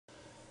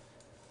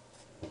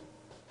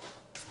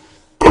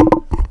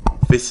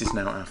This is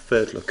now our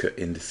third look at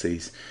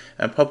indices,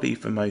 and probably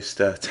the most,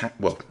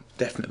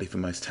 definitely the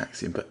most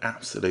taxing, but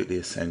absolutely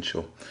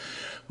essential.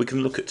 We're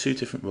going to look at two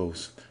different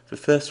rules. The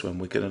first one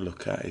we're going to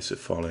look at is the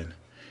following.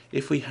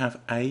 If we have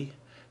a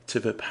to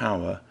the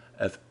power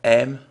of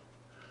m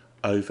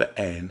over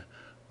n,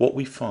 what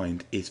we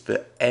find is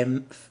the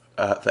nth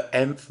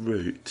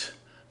root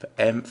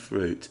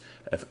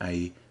of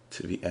a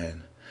to the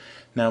n.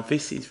 Now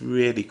this is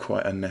really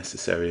quite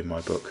unnecessary in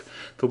my book.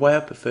 The way I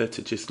prefer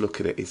to just look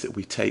at it is that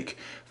we take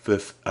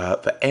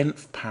the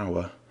nth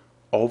power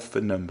of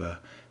the number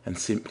and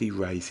simply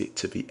raise it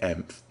to the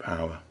nth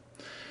power.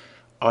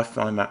 I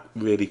find that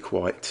really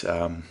quite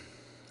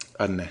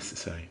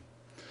unnecessary.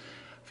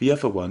 The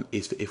other one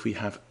is that if we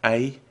have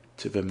a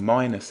to the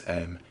minus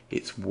m,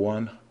 it's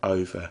 1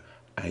 over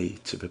a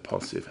to the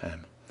positive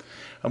m.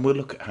 And we'll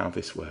look at how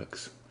this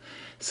works.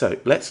 So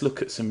let's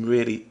look at some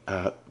really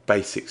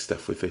basic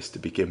stuff with this to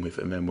begin with,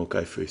 and then we'll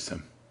go through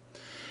some.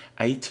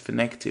 A to the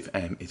negative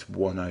m is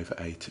 1 over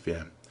a to the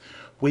m.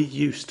 We're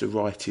used to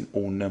writing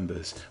all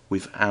numbers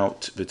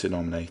without the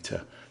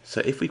denominator.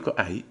 So if we've got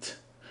 8,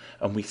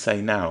 and we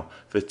say now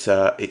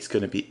that it's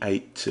going to be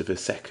 8 to the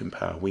second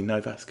power, we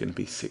know that's going to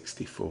be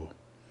 64.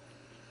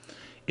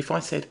 If I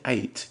said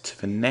 8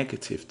 to the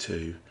negative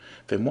 2,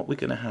 then what we're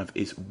going to have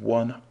is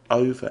 1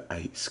 over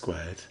 8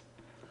 squared,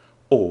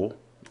 or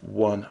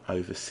 1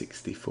 over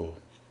 64.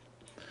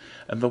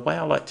 And the way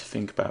I like to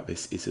think about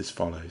this is as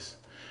follows.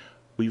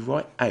 We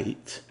write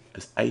 8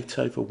 as 8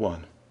 over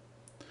 1.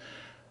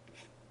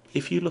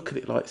 If you look at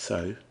it like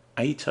so,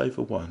 8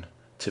 over 1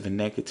 to the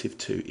negative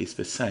 2 is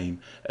the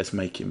same as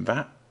making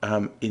that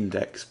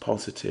index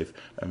positive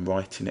and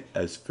writing it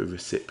as the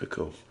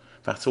reciprocal.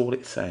 That's all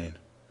it's saying.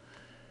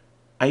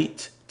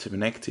 8 to the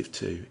negative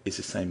 2 is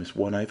the same as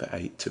 1 over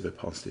 8 to the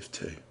positive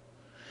 2.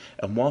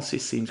 And whilst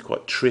this seems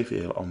quite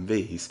trivial on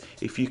these,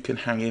 if you can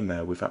hang in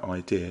there with that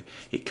idea,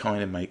 it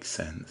kind of makes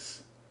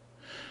sense.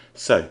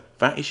 So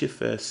that is your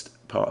first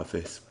part of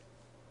this.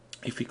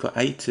 If we've got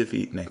a to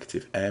the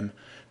negative m,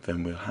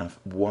 then we'll have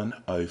 1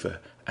 over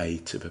a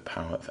to the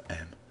power of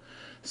m.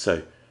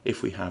 So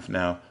if we have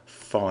now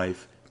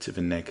 5 to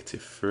the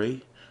negative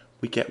 3,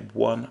 we get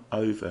 1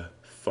 over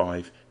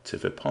 5 to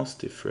the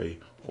positive 3,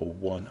 or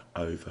 1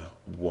 over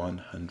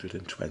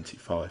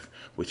 125,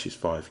 which is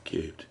 5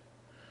 cubed.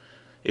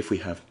 If we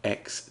have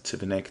x to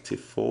the negative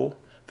 4,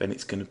 then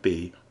it's going to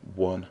be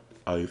 1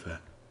 over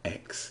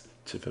x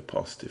to the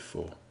positive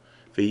 4.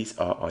 These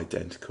are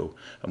identical,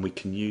 and we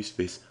can use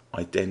this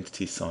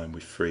identity sign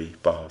with 3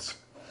 bars.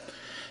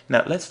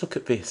 Now let's look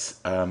at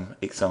this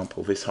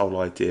example, this whole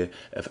idea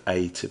of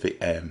a to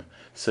the m.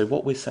 So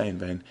what we're saying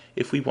then,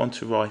 if we want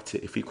to write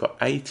it, if we've got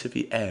a to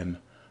the m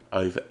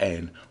over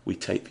n, we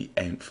take the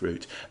nth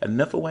root.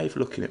 Another way of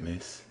looking at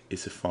this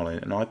is the following,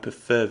 and I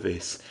prefer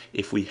this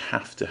if we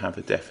have to have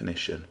a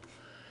definition,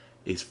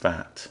 is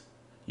that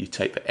you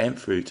take the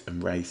nth root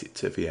and raise it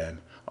to the m.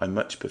 I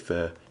much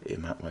prefer it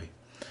in that way.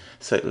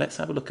 So let's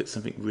have a look at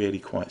something really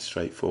quite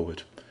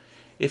straightforward.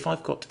 If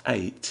I've got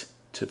 8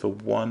 to the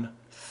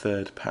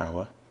 1/3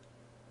 power,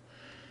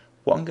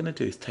 what I'm going to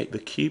do is take the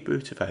cube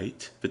root of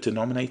 8, the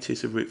denominator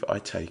is the root that I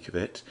take of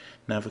it.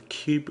 Now the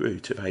cube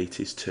root of 8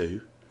 is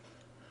 2,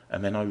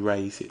 and then I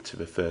raise it to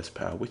the first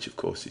power, which of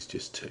course is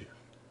just 2.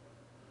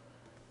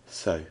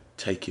 So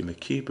taking the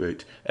cube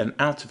root, and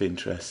out of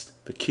interest,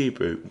 the cube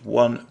root,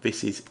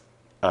 this is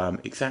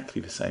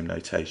exactly the same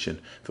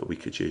notation that we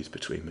could use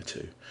between the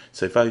two.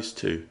 So those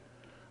two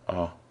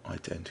are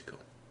identical.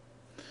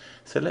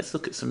 So let's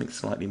look at something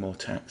slightly more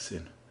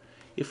taxing.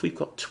 If we've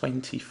got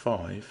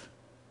 25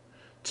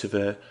 to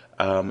the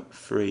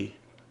 3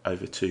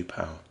 over 2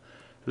 power,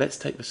 let's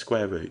take the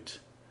square root.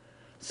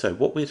 So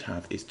what we'd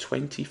have is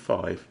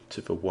 25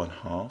 to the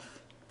 1/2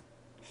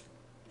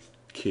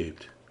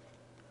 cubed.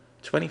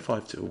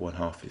 25 to the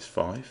 1/2 is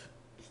 5.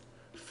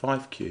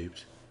 5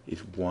 cubed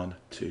is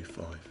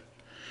 125.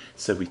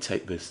 So we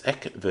take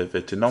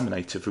the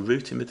denominator, the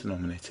root in the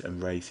denominator,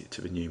 and raise it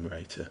to the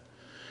numerator.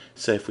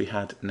 So if we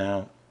had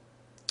now,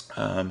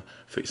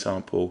 for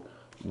example,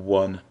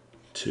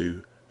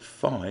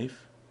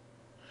 125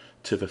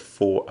 to the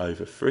 4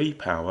 over 3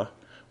 power,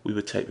 we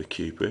would take the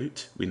cube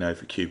root, we know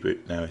the cube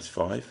root now is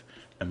 5,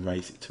 and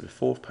raise it to the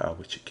 4th power,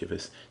 which would give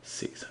us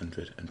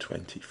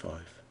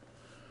 625.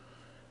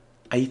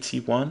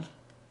 81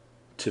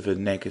 to the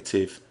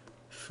negative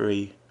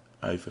 3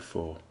 over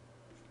 4.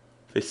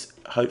 This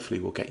hopefully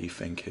will get you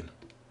thinking.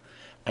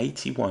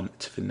 81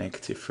 to the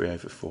negative 3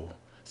 over 4.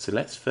 So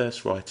let's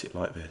first write it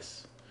like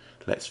this.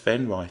 Let's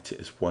then write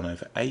it as 1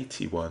 over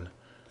 81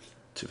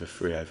 to the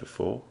 3 over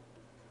 4.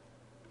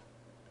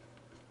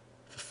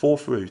 The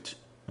 4th root,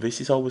 this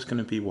is always going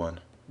to be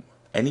 1.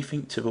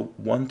 Anything to the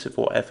 1 to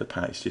whatever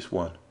power is just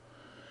 1.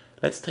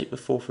 Let's take the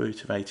 4th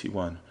root of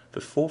 81.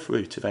 The 4th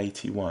root of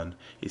 81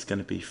 is going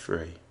to be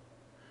 3.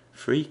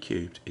 3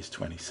 cubed is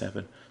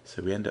 27,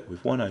 so we end up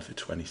with 1 over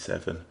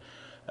 27,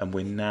 and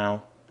we're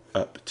now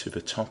up to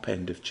the top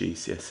end of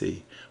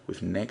GCSE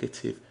with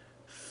negative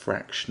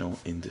fractional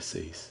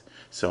indices.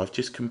 So I've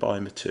just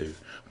combined the two.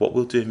 What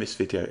we'll do in this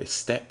video is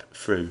step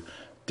through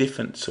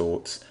different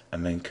sorts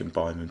and then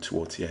combine them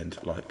towards the end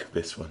like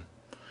this one.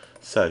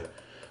 So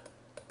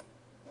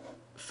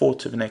 4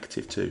 to the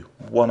negative 2,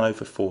 1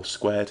 over 4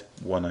 squared,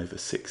 1 over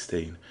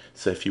 16.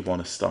 So if you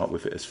want to start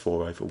with it as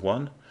 4 over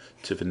 1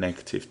 to the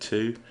negative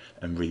 2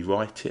 and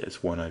rewrite it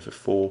as 1 over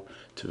 4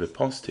 to the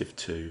positive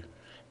 2,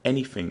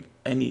 anything,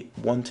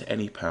 1 to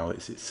any power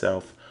is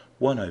itself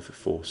 1 over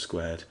 4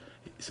 squared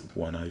is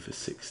 1 over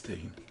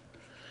 16.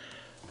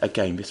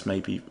 Again, this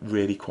may be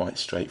really quite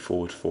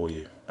straightforward for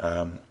you,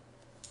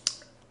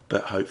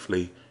 but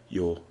hopefully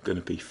you're going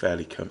to be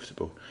fairly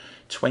comfortable.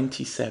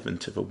 27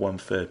 to the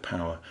 1/3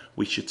 power,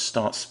 we should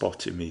start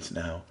spotting these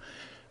now.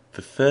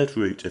 The third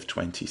root of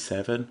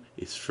 27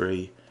 is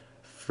 3.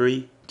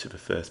 3 to the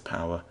first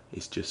power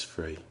is just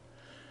 3.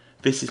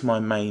 This is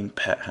my main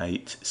pet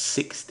hate,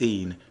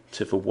 16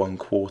 to the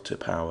 1/4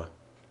 power.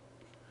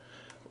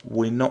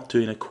 We're not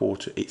doing a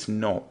quarter, it's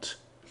not,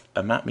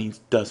 and that means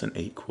doesn't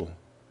equal.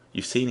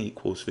 You've seen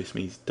equals, this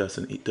means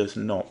doesn't, it does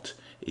not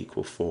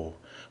equal 4.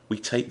 We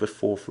take the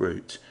fourth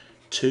root,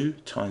 2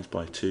 times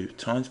by 2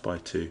 times by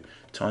 2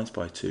 times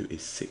by 2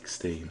 is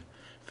 16.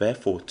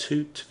 Therefore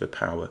 2 to the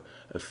power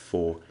of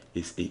 4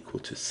 is equal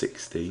to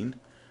 16.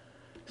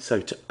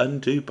 So to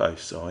undo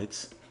both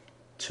sides,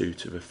 2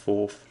 to the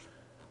 4th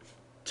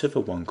to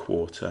the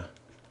 1/4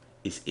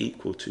 is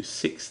equal to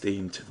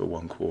 16 to the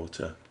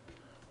 1/4,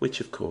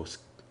 which of course,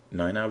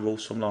 knowing our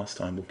rules from last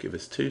time, will give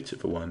us 2 to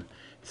the 1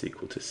 is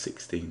equal to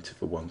 16 to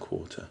the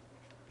 1/4.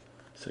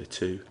 So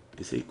 2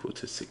 is equal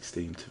to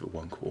 16 to the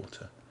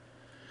 1/4.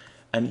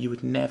 And you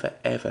would never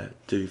ever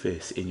do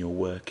this in your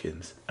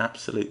workings,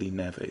 absolutely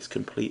never. It's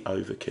complete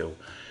overkill.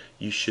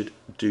 You should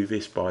do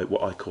this by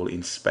what I call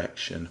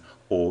inspection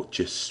or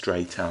just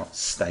straight out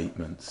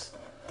statements.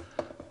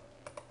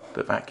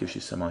 But that gives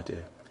you some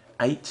idea.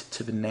 8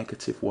 to the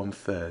negative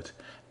 1/3.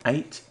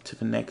 8 to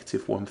the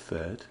negative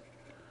 1/3.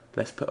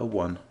 Let's put a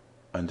 1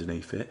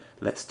 underneath it.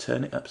 Let's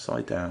turn it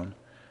upside down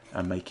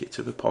and make it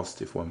to the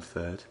positive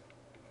 1/3.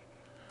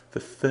 The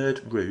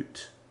third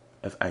root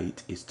of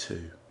 8 is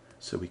 2.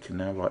 So we can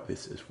now write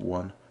this as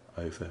 1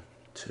 over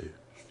 2.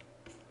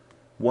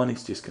 1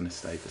 is just going to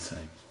stay the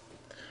same.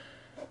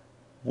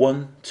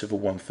 1 to the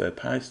 1/3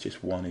 power is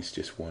just 1 is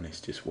just 1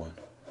 is just 1.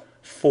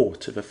 4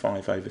 to the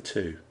 5 over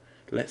 2.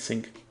 Let's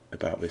think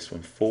about this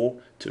one.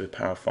 4 to the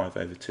power 5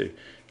 over 2.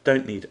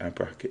 Don't need our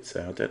brackets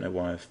there. I don't know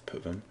why I've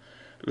put them.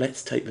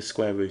 Let's take the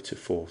square root of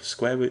 4.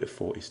 Square root of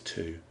 4 is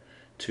 2.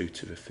 2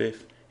 to the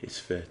 5th is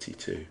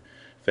 32.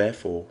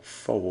 Therefore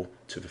 4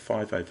 to the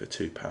 5 over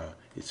 2 power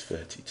is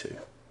 32.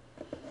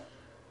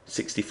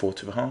 64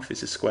 to the half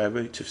is the square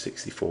root of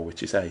 64,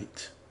 which is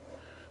 8.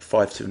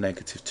 5 to the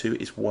negative 2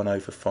 is 1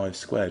 over 5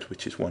 squared,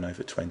 which is 1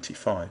 over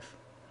 25.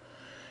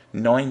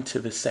 9 to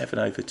the 7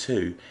 over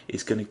 2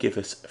 is going to give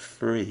us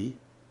 3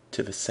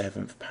 to the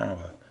 7th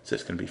power. So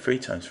it's going to be 3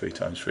 times 3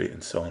 times 3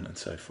 and so on and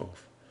so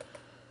forth.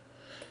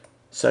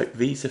 So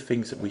these are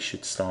things that we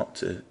should start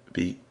to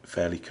be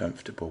fairly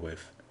comfortable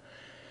with.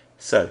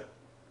 So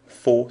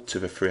 4 to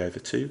the 3 over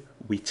 2,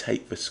 we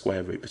take the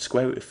square root. The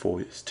square root of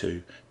 4 is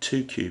 2.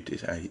 2 cubed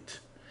is 8.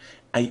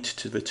 8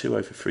 to the 2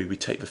 over 3, we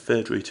take the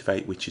third root of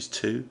 8, which is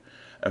 2,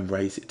 and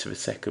raise it to the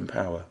second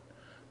power.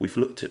 We've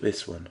looked at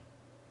this one.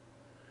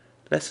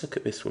 Let's look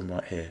at this one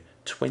right here.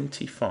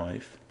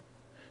 25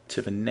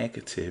 to the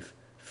negative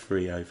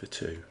 3 over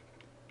 2.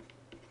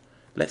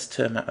 Let's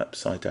turn that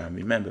upside down.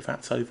 Remember,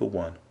 that's over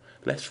 1.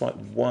 Let's write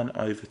 1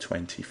 over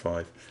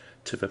 25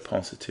 to the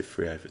positive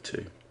 3 over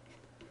 2.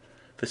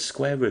 The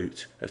square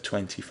root of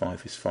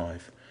 25 is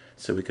 5.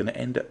 So we're going to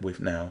end up with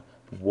now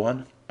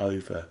 1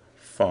 over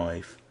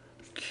 5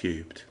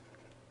 cubed.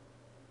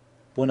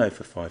 1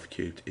 over 5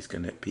 cubed is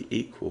going to be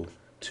equal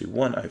to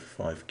 1 over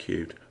 5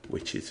 cubed,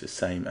 which is the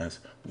same as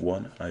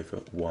 1 over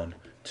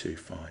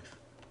 125.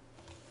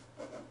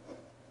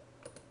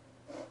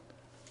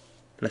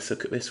 Let's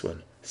look at this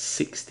one.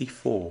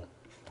 64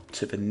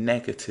 to the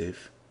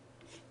negative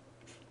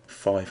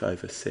 5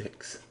 over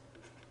 6.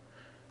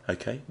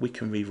 Okay, we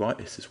can rewrite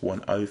this as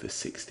 1 over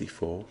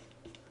 64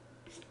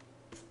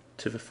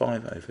 to the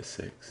 5 over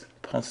 6.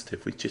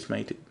 Positive, we just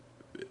made it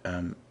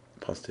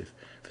positive.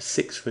 The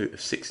sixth root of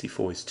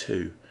 64 is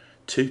 2.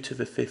 2 to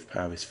the 5th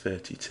power is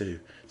 32,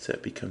 so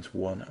it becomes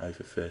 1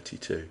 over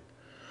 32.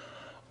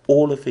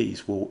 All of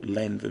these will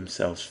lend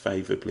themselves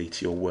favourably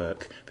to your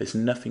work. There's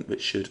nothing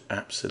that should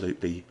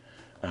absolutely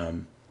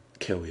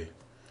kill you.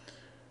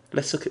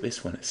 Let's look at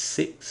this one.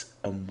 6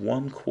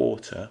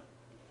 1/4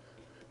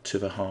 to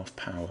the half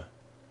power.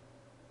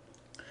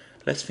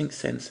 Let's think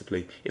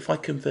sensibly. If I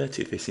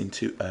converted this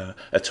into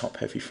a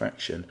top-heavy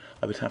fraction,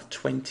 I would have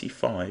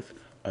 25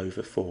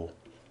 over 4.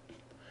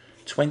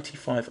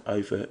 25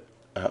 over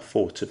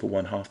 4 to the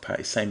 1/2 power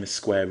is the same as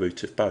square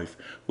root of both,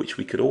 which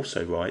we could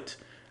also write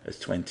as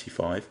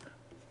 25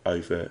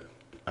 over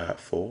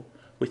 4,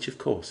 which of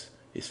course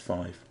is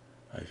 5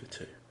 over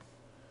 2.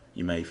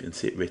 You may even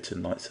see it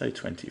written like so,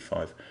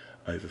 25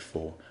 over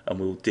 4, and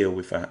we'll deal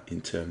with that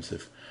in terms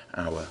of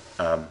our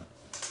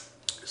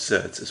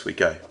surds as we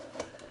go.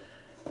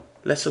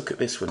 Let's look at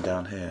this one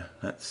down here.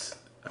 Let's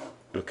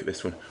look at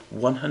this one.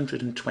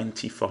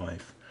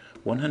 125.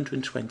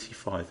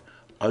 125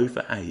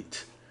 over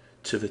 8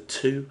 to the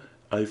 2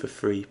 over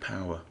 3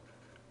 power.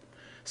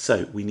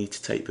 So we need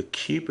to take the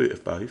cube root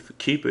of both. The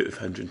cube root of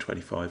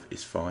 125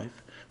 is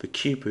 5. The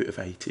cube root of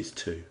 8 is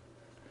 2.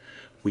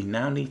 We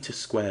now need to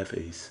square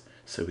these.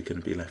 So we're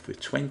going to be left with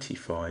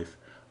 25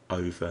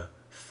 over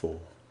 4.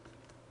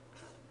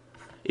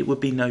 It would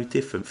be no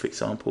different, for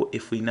example,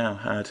 if we now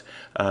had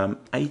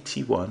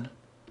 81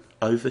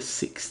 over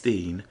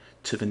 16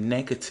 to the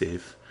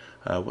negative,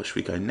 what should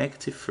we go,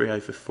 negative 3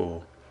 over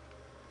 4.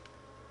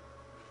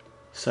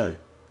 So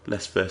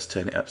let's first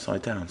turn it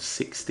upside down,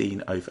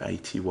 16 over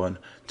 81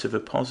 to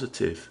the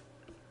positive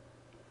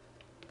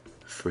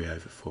 3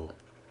 over 4.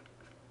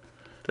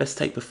 Let's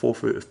take the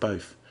fourth root of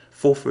both.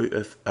 Fourth root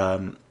of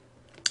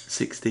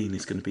 16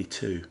 is going to be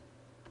 2.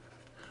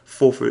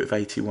 Fourth root of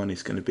 81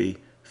 is going to be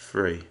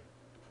 3.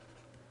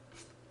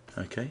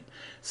 Okay,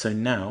 so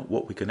now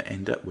what we're going to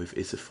end up with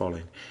is the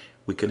following.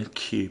 We're going to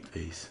cube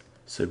these.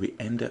 So we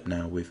end up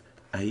now with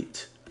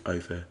 8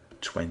 over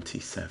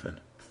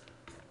 27.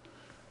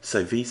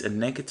 So these are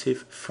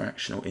negative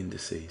fractional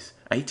indices.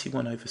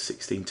 81 over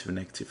 16 to the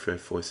negative 3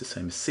 over 4 is the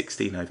same as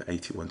 16 over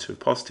 81 to the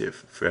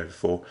positive 3 over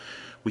 4.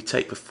 We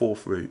take the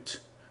fourth root.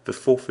 The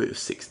fourth root of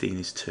 16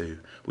 is 2.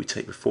 We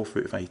take the fourth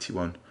root of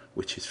 81,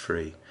 which is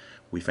 3.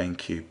 We then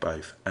cube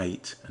both,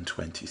 8 and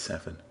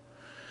 27.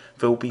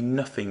 There will be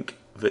nothing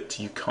that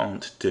you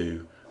can't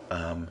do,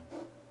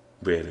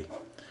 really.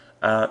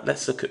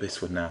 Let's look at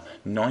this one now.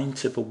 9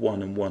 to the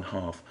 1 and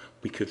 1/2.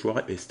 We could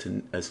write this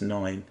as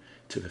 9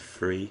 to the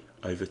 3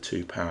 over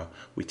 2 power.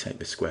 We take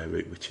the square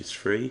root, which is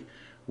 3.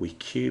 We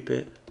cube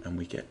it, and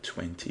we get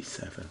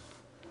 27.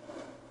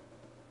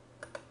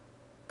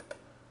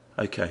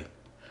 Okay.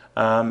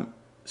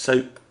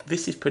 So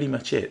this is pretty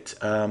much it.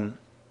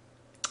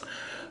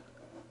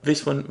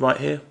 This one right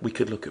here, we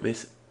could look at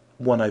this.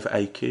 1 over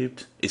a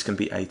cubed is going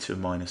to be a to the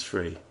minus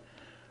 3.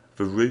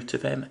 The root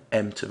of m,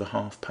 m to the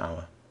half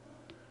power.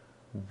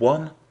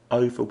 1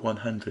 over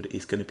 100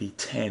 is going to be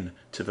 10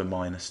 to the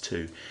minus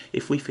 2.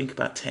 If we think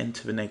about 10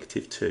 to the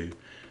negative 2,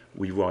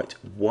 we write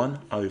 1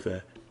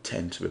 over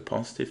 10 to the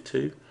positive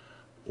 2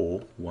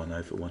 or 1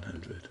 over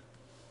 100.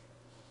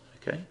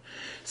 Okay,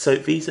 so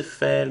these are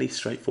fairly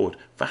straightforward.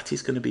 That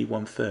is going to be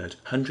 1/3.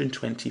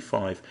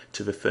 125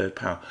 to the third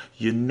power.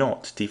 You're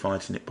not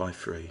dividing it by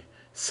 3.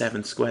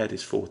 7 squared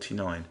is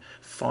 49.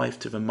 5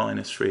 to the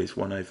minus 3 is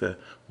 1 over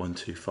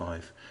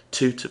 125.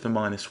 2 to the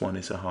minus 1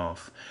 is a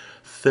half.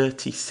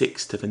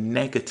 36 to the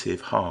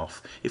negative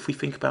half. If we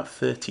think about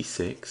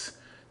 36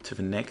 to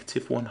the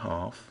negative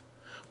 1/2,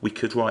 we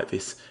could write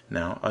this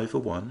now over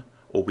 1,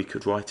 or we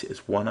could write it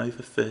as 1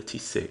 over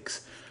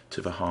 36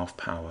 to the half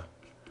power.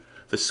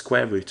 The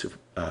square root of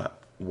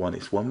 1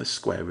 is 1. The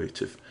square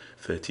root of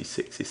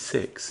 36 is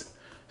 6.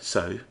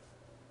 So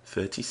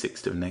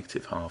 36 to the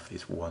negative half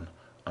is 1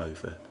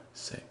 over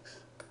 6.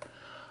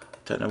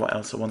 Don't know what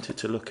else I wanted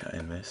to look at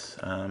in this.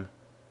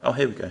 Oh,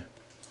 here we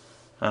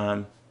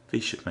go.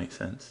 These should make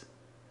sense.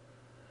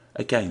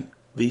 Again,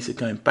 these are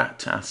going back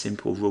to our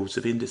simple rules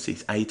of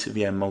indices. A to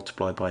the n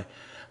multiplied by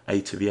a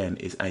to the n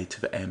is a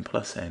to the n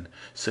plus n.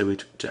 So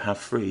we'd have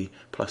 3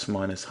 plus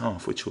minus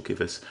half, which will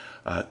give us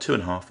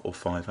 2.5 or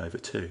 5 over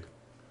 2.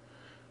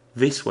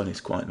 This one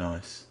is quite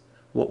nice.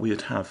 What we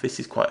would have, this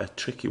is quite a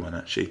tricky one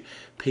actually,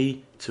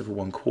 p to the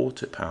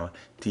 1/4 power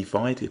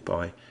divided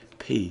by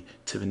p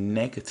to the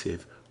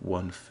negative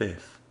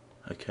 1/5.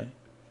 Okay.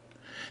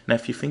 Now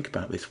if you think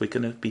about this, we're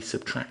going to be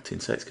subtracting,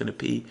 so it's going to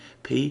be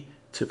p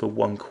to the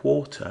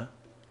 1/4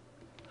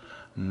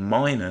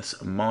 minus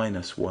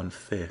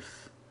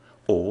 1/5,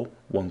 or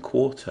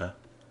 1/4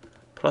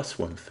 plus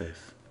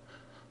 1/5.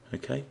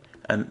 Okay,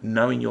 and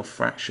knowing your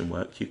fraction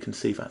work, you can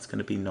see that's going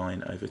to be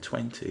 9 over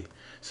 20.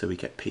 So we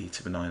get p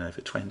to the 9 over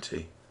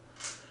 20.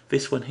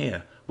 This one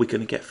here, we're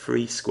going to get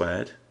 3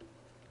 squared,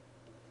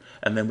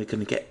 and then we're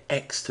going to get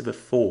x to the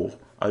 4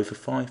 over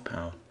 5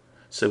 power.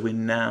 So we're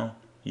now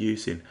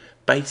using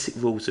basic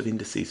rules of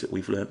indices that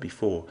we've learnt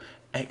before,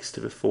 x to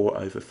the 4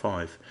 over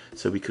 5.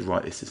 So we could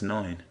write this as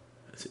 9,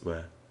 as it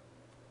were.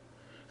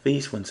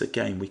 These ones,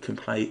 again, we can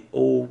play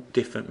all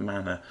different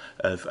manner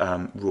of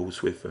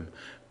rules with them.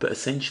 But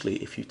essentially,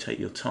 if you take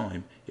your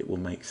time, it will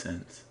make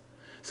sense.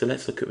 So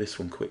let's look at this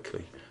one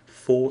quickly.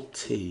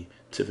 4t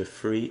to the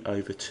 3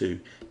 over 2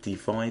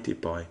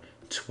 divided by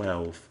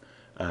 12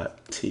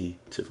 t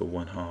to the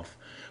 1/2.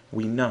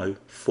 We know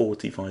 4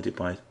 divided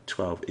by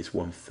 12 is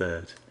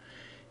 1/3.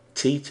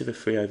 T to the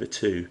 3 over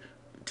 2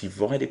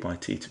 divided by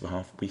t to the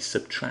half, we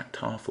subtract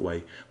half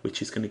away,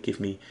 which is going to give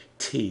me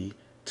t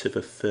to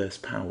the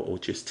first power, or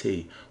just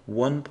t.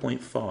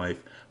 1.5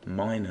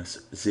 minus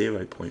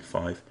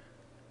 0.5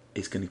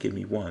 is going to give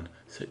me 1,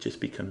 so it just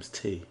becomes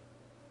t.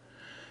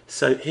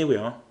 So here we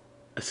are.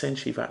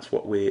 Essentially that's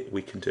what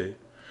we can do.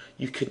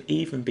 You can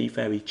even be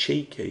very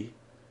cheeky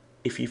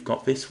if you've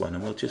got this one,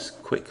 and we'll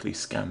just quickly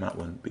scan that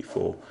one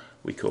before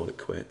we call it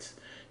quits.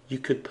 You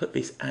could put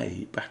this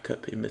a back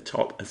up in the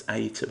top as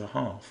a to the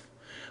half.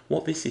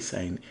 What this is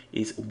saying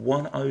is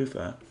 1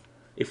 over,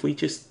 if we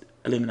just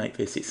eliminate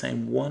this. It's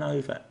saying 1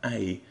 over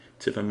a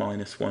to the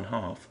minus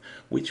 1/2,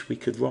 which we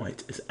could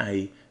write as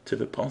a to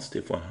the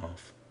positive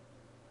 1/2.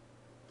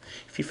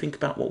 If you think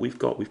about what we've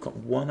got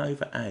 1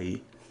 over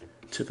a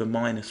to the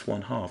minus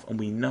 1/2, and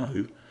we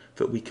know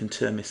that we can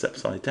turn this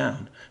upside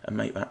down and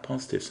make that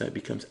positive, so it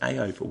becomes a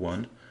over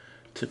 1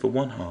 to the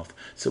 1/2.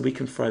 So we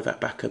can throw that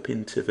back up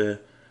into the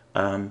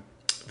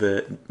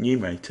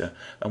numerator,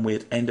 and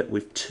we'd end up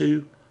with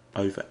 2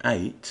 over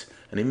 8,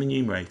 and in the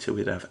numerator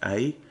we'd have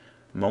a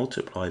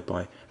multiplied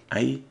by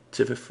a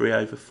to the 3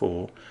 over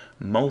 4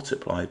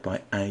 multiplied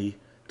by a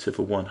to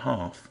the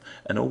 1/2,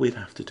 and all we'd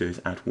have to do is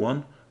add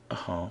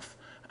 1/2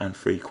 and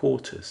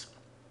 3/4.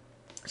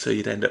 So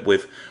you'd end up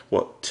with,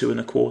 what, 2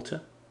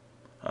 1/4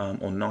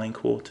 or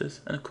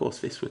 9/4, and of course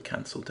this would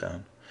cancel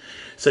down.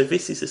 So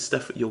this is the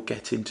stuff that you'll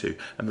get into,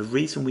 and the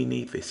reason we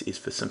need this is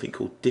for something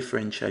called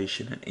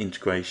differentiation and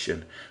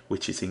integration,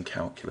 which is in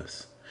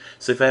calculus.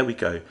 So there we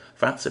go.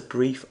 That's a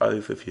brief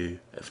overview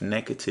of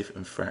negative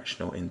and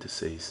fractional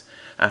indices.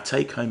 Our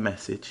take-home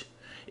message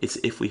is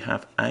if we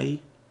have a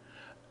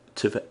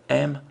to the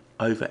m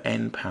over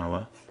n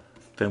power,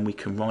 then we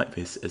can write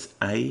this as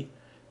a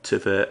to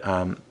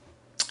the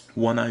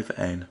 1 over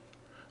n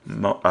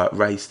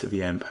raised to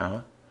the n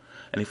power.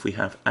 And if we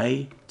have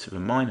a to the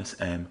minus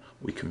m,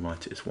 we can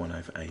write it as 1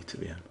 over a to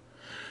the m.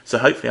 So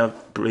hopefully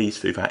I've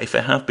breezed through that. If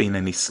there have been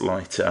any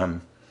slight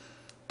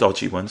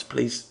dodgy ones,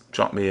 please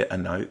drop me a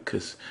note,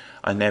 because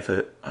I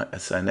never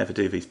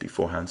do these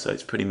beforehand, so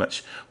it's pretty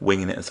much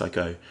winging it as I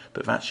go.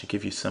 But that should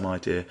give you some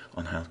idea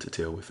on how to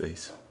deal with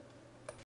these.